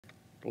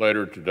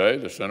Later today,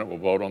 the Senate will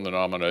vote on the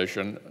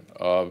nomination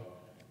of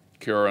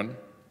Kiran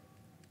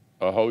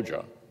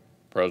Ahoja,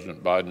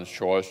 President Biden's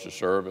choice to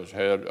serve as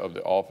head of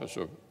the Office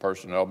of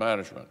Personnel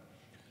Management.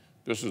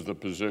 This is the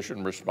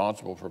position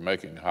responsible for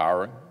making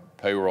hiring,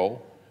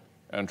 payroll,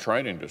 and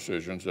training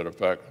decisions that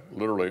affect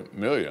literally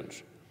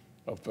millions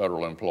of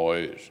federal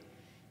employees.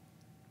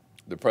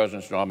 The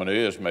President's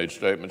nominee has made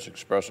statements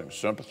expressing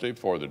sympathy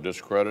for the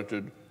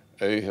discredited,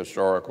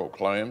 ahistorical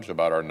claims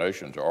about our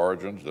nation's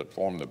origins that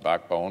form the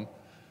backbone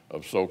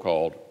of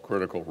so-called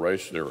critical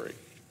race theory.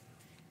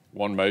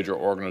 One major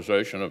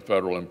organization of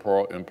federal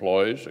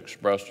employees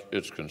expressed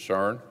its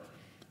concern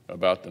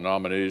about the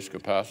nominee's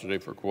capacity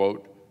for,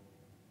 quote,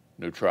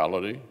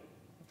 neutrality,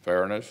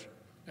 fairness,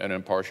 and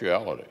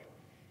impartiality.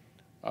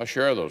 I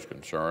share those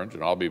concerns,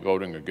 and I'll be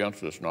voting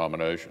against this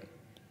nomination.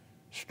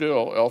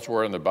 Still,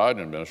 elsewhere in the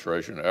Biden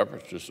administration,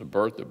 efforts to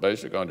subvert the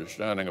basic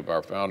understanding of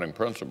our founding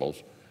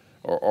principles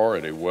are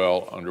already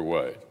well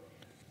underway.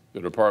 The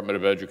Department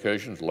of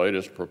Education's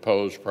latest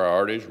proposed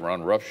priorities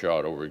run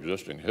roughshod over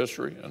existing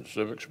history and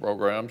civics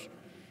programs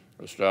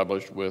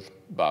established with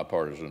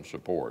bipartisan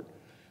support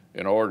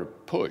in order to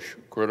push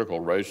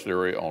critical race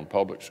theory on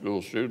public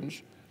school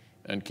students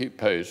and keep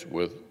pace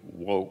with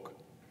woke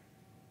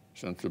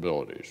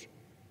sensibilities.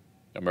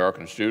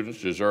 American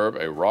students deserve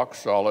a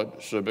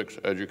rock-solid civics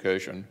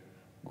education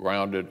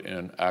grounded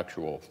in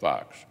actual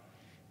facts,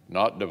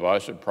 not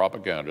divisive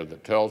propaganda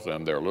that tells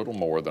them they're little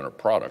more than a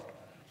product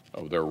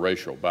of their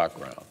racial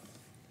background.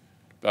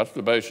 That's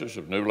the basis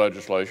of new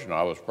legislation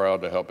I was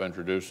proud to help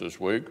introduce this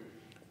week.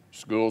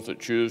 Schools that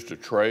choose to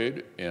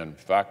trade in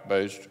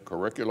fact-based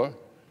curricula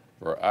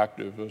for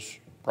activist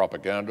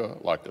propaganda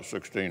like the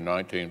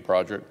 1619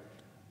 Project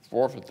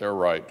forfeit their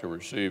right to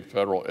receive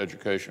federal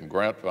education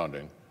grant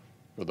funding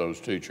for those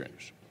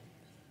teachings.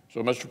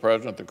 So, Mr.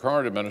 President, the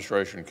current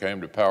administration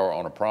came to power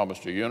on a promise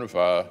to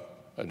unify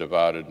a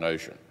divided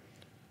nation.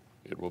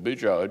 It will be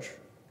judged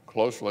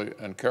closely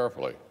and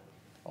carefully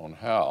on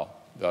how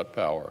that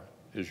power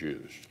is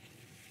used.